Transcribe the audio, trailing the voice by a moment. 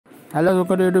Hello,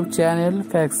 welcome to YouTube channel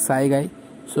Facts. Hi guys.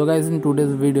 So guys, in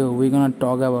today's video we're gonna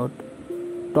talk about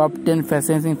top 10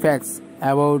 fascinating facts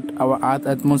about our Earth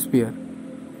atmosphere.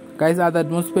 Guys, Earth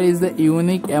atmosphere is the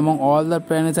unique among all the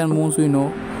planets and moons we know,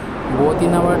 both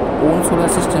in our own solar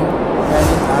system and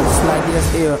in Earth's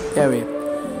slightest away.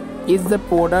 It's the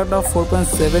product of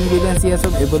 4.7 billion years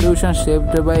of evolution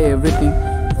shaped by everything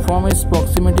from its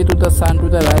proximity to the sun to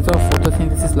the rise of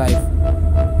photosynthesis life.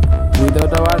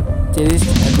 Without our cherished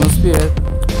atmosphere,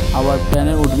 our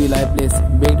planet would be lifeless,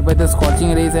 baked by the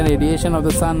scorching rays and radiation of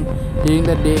the sun during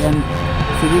the day and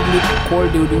frigidly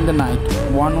cold during the night.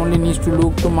 One only needs to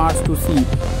look to Mars to see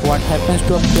what happens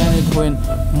to a planet when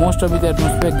most of its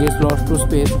atmosphere gets lost to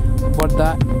space for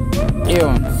the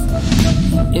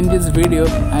eons. In this video,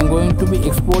 I am going to be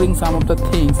exploring some of the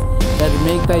things that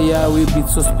make the year we breathe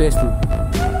so special.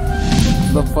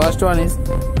 The first one is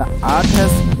the Earth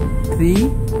has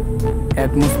 3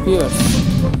 atmospheres.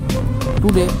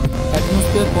 Today,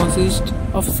 atmosphere consists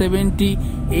of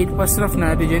 78% of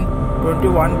nitrogen,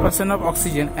 21% of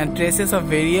oxygen, and traces of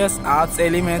various Earth's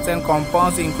elements and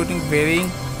compounds, including varying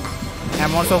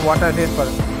amounts of water vapor.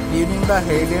 During the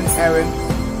Hadean era,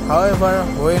 however,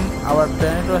 when our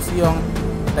planet was young,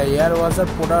 the air was a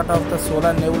product of the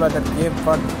solar nebula that gave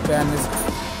birth to planets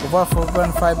over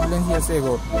 4.5 billion years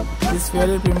ago. This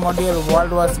fairly primordial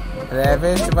world was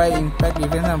ravaged by impact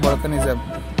events and volcanism.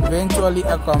 Eventually,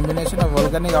 a combination of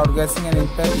volcanic outgassing and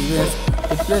impact events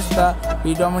replaced the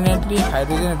predominantly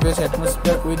hydrogen-based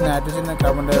atmosphere with nitrogen and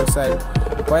carbon dioxide.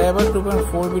 By about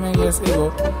 2.4 billion years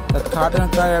ago, the third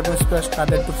and current atmosphere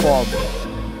started to form.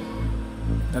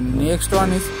 The next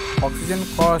one is oxygen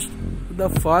caused the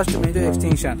first major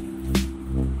extinction.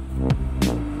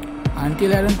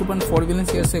 Until around 2.4 billion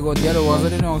years ago, there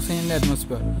wasn't any oxygen in the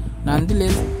atmosphere.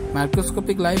 Nonetheless,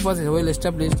 microscopic life was well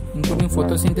established, including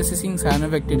photosynthesis in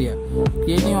cyanobacteria.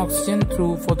 Creating oxygen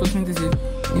through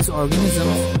photosynthesis, these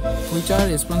organisms, which are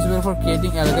responsible for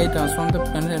creating algae, transformed the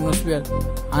planet's atmosphere.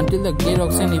 Until the Great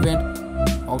Oxygen Event,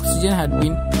 oxygen had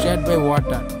been trapped by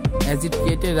water, as it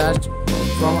created rust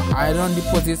from iron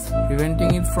deposits,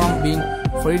 preventing it from being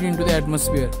freed into the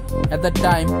atmosphere. At the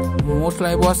time, most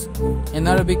life was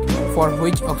anaerobic, for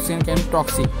which oxygen can be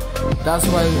toxic. Thus,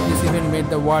 while this event made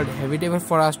the world habitable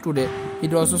for us today,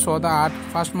 it also saw the Earth's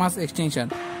first mass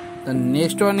extinction. The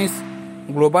next one is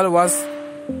global was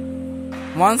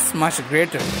once much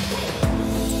greater.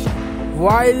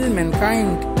 While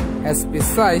mankind has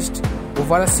specialized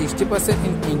over 60%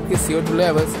 in increased CO2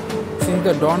 levels since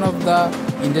the dawn of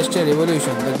the Industrial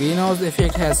Revolution, the greenhouse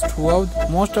effect has throughout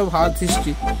most of Earth's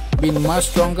history been much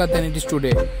stronger than it is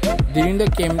today. During the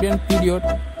Cambrian period,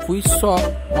 we saw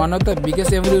one of the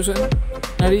biggest evolutionary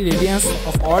radiance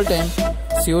of all time.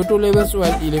 CO2 levels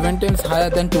were 11 times higher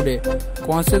than today.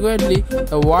 Consequently,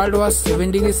 the world was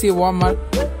 7 degrees C warmer.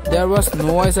 There was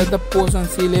no ice at the poles and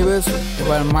sea levels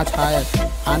were much higher.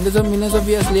 Hundreds of millions of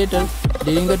years later,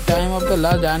 during the time of the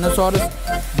last dinosaurs,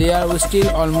 they are still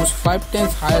almost 5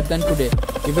 times higher than today.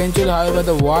 Eventually, however,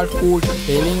 the world cooled,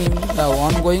 failing in the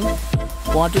ongoing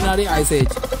Quaternary Ice Age.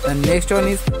 The next one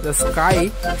is the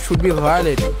sky should be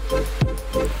violet.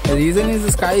 The reason is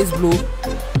the sky is blue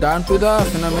down to the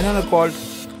phenomenon called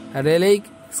Rayleigh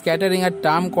scattering, a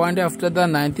term coined after the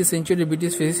 19th century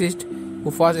British physicist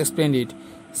who first explained it.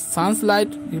 Sun's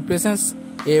light represents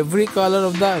every color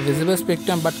of the visible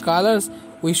spectrum, but colors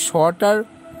with shorter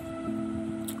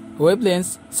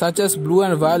wavelengths such as blue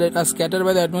and violet are scattered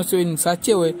by the atmosphere in such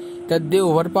a way that they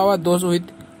overpower those with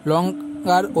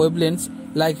longer wavelengths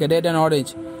like red and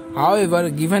orange. However,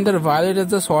 given that violet is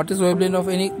the shortest wavelength of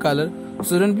any color,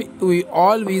 shouldn't we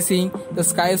all be seeing the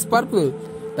sky as purple?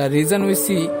 The reason we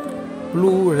see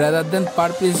blue rather than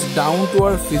purple is down to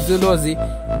our physiology.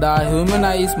 The human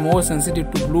eye is more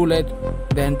sensitive to blue light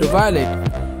than to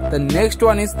violet. The next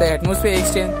one is the atmosphere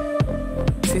extends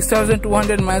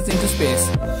 6,200 miles into space.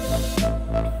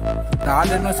 The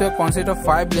Earth's atmosphere consists of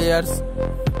 5 layers.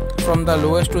 From the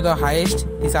lowest to the highest,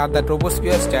 these are the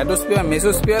troposphere, stratosphere,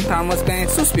 mesosphere, thermosphere, and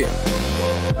exosphere.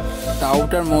 The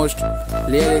outermost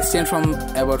layer extends from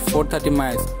about 430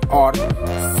 miles or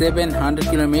 700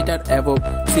 km above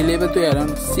sea level to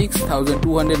around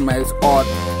 6,200 miles or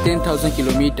 10,000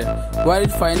 km, where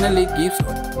it finally gives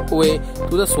way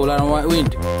to the solar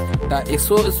wind. The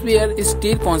exosphere is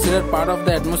still considered part of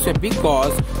the atmosphere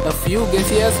because the few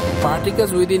gaseous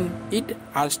particles within it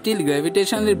are still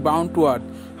gravitationally bound to Earth.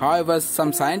 However,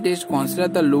 some scientists consider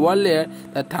the lower layer,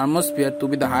 the thermosphere, to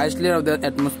be the highest layer of the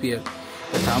atmosphere.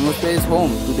 The thermosphere is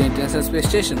home to the International Space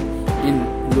Station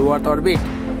in low Earth orbit.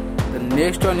 The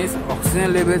next one is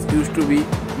oxygen levels used to be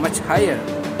much higher.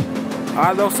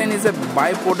 Earth oxygen is a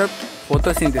byproduct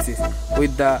photosynthesis.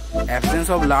 With the absence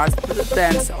of large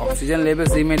plants, oxygen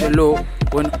levels remained low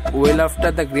when well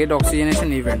after the Great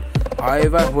Oxygenation event.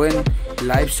 However, when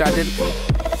life started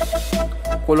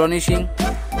colonizing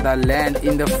the land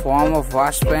in the form of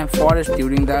vast pine forests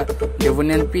during the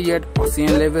Devonian period,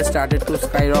 oxygen levels started to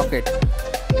skyrocket.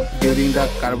 During the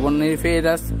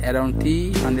Carboniferous, around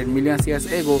 300 million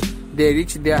years ago, they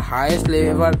reached their highest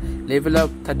level of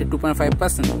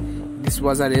 32.5%. This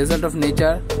was a result of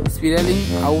nature spiraling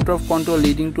out of control,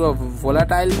 leading to a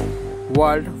volatile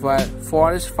world where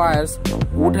forest fires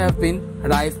would have been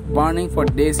rife, burning for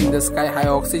days in the sky-high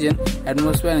oxygen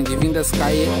atmosphere and giving the sky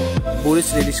a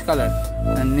bluish reddish color.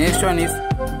 The next one is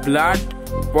blood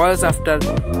boils after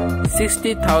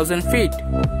 60,000 feet.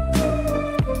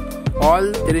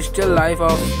 All terrestrial life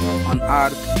on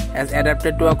Earth has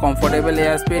adapted to a comfortable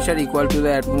air pressure equal to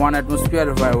the 1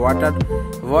 atmosphere, where water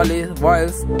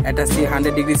boils at a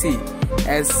 100 degrees C.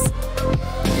 As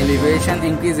elevation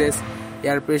increases,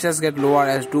 air pressures get lower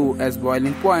as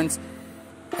boiling points.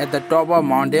 At the top of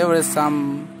Mount Everest,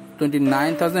 some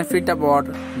 29,000 feet above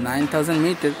 9,000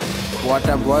 meters,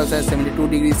 water boils at 72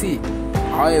 degrees C.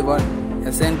 However,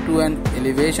 ascend to an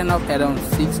elevation of around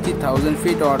 60,000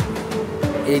 feet or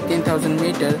 18,000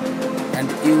 meters and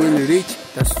you will reach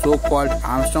the so-called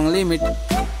Armstrong limit,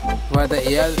 where the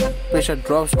air pressure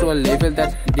drops to a level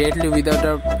that's deadly without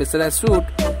a pressurized suit.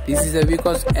 This is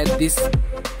because at this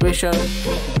pressure,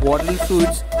 bodily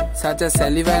fluids such as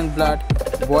saliva and blood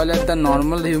boil at the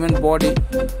normal human body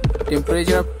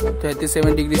temperature of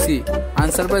 37 degrees C.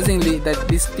 Unsurprisingly, that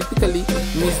this typically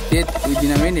means death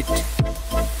within a minute.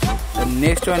 The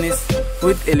next one is,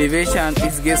 with elevation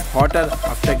it gets hotter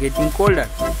after getting colder.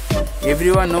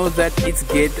 Everyone knows that it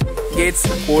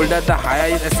gets colder the higher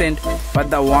you ascend, but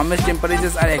the warmest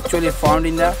temperatures are actually found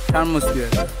in the thermosphere.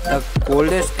 The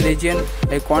coldest region,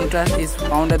 by contrast, is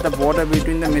found at the border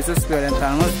between the mesosphere and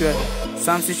thermosphere,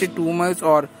 some 62 miles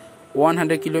or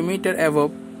 100 kilometers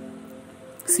above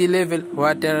sea level,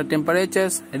 where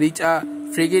temperatures reach a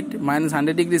frigid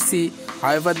 -100 degrees C.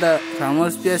 However, the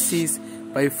thermosphere sees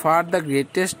by far the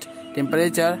greatest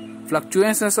temperature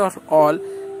fluctuations of all,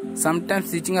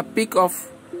 sometimes reaching a peak of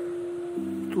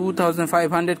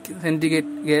 2500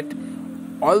 centigrade,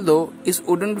 although it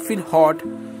wouldn't feel hot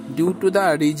due to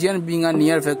the region being a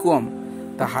near vacuum.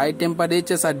 The high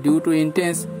temperatures are due to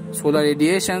intense solar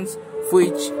radiations,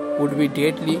 which would be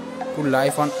deadly to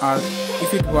life on Earth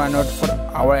if it were not for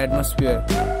our atmosphere.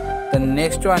 The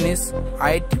next one is,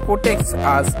 it protects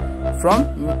us from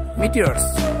meteors.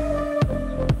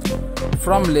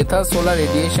 From lethal solar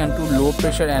radiation to low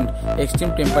pressure and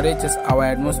extreme temperatures, our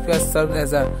atmosphere serves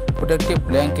as a protective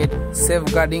blanket,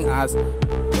 safeguarding us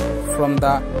from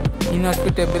the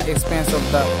inhospitable expanse of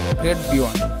the great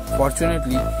beyond.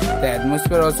 Fortunately, the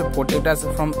atmosphere also protects us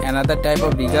from another type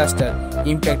of disaster,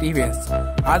 impact events.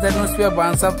 Earth's atmosphere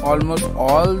burns up almost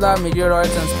all the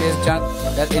meteoroids and space junk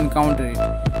that encounter it.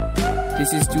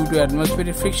 This is due to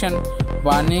atmospheric friction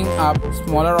burning up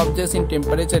smaller objects in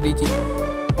temperature reaching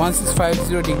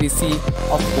 1650 degrees C.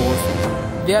 Of course,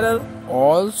 there are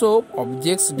also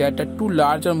objects that are too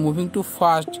large or moving too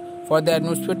fast for the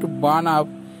atmosphere to burn up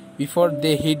before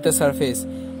they hit the surface,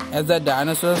 as the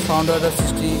dinosaurs found out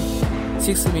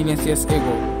 66 million years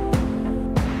ago.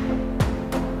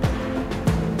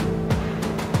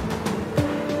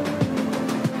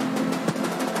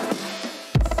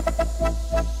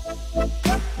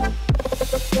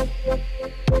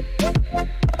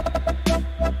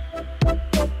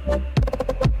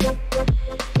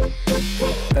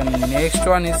 The next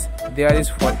one is, there is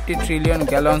 40 trillion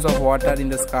gallons of water in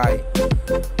the sky.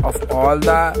 Of all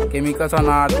the chemicals on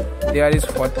Earth, there is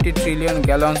 40 trillion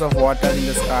gallons of water in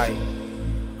the sky.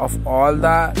 Of all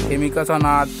the chemicals on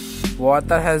Earth,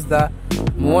 water has the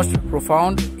most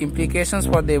profound implications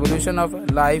for the evolution of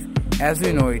life as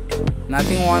we know it.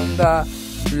 Nothing on the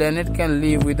planet can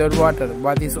live without water,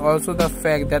 but it's also the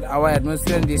fact that our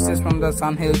atmosphere and distance from the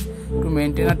sun helps to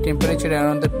maintain a temperature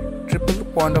around the triple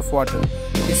point of water.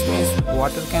 This means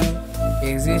water can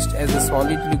exist as a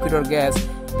solid, liquid or gas.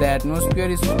 The atmosphere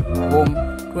is home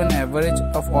to an average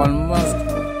of almost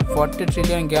 40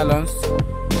 trillion gallons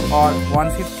or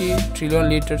 150 trillion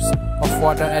liters of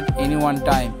water at any one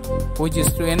time, which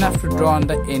is enough to drown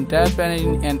the entire planet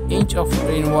in an inch of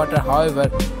rainwater. However,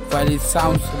 while it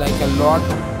sounds like a lot,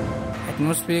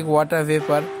 atmospheric water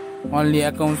vapor only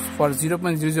accounts for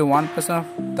 0.001% of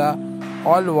the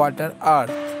all water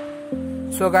Earth.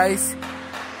 So guys,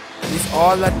 these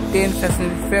all the 10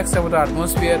 fascinating facts about the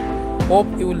atmosphere. Hope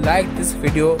you like this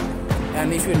video,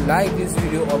 and if you like this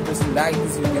video, obviously like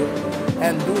this video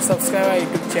and do subscribe our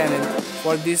YouTube channel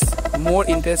for this more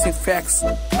interesting facts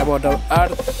about our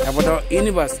Earth, about our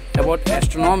universe, about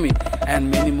astronomy and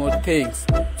many more things.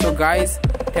 So guys,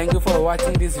 thank you for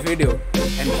watching this video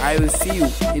and I will see you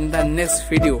in the next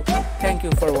video. Thank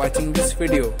you for watching this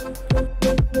video.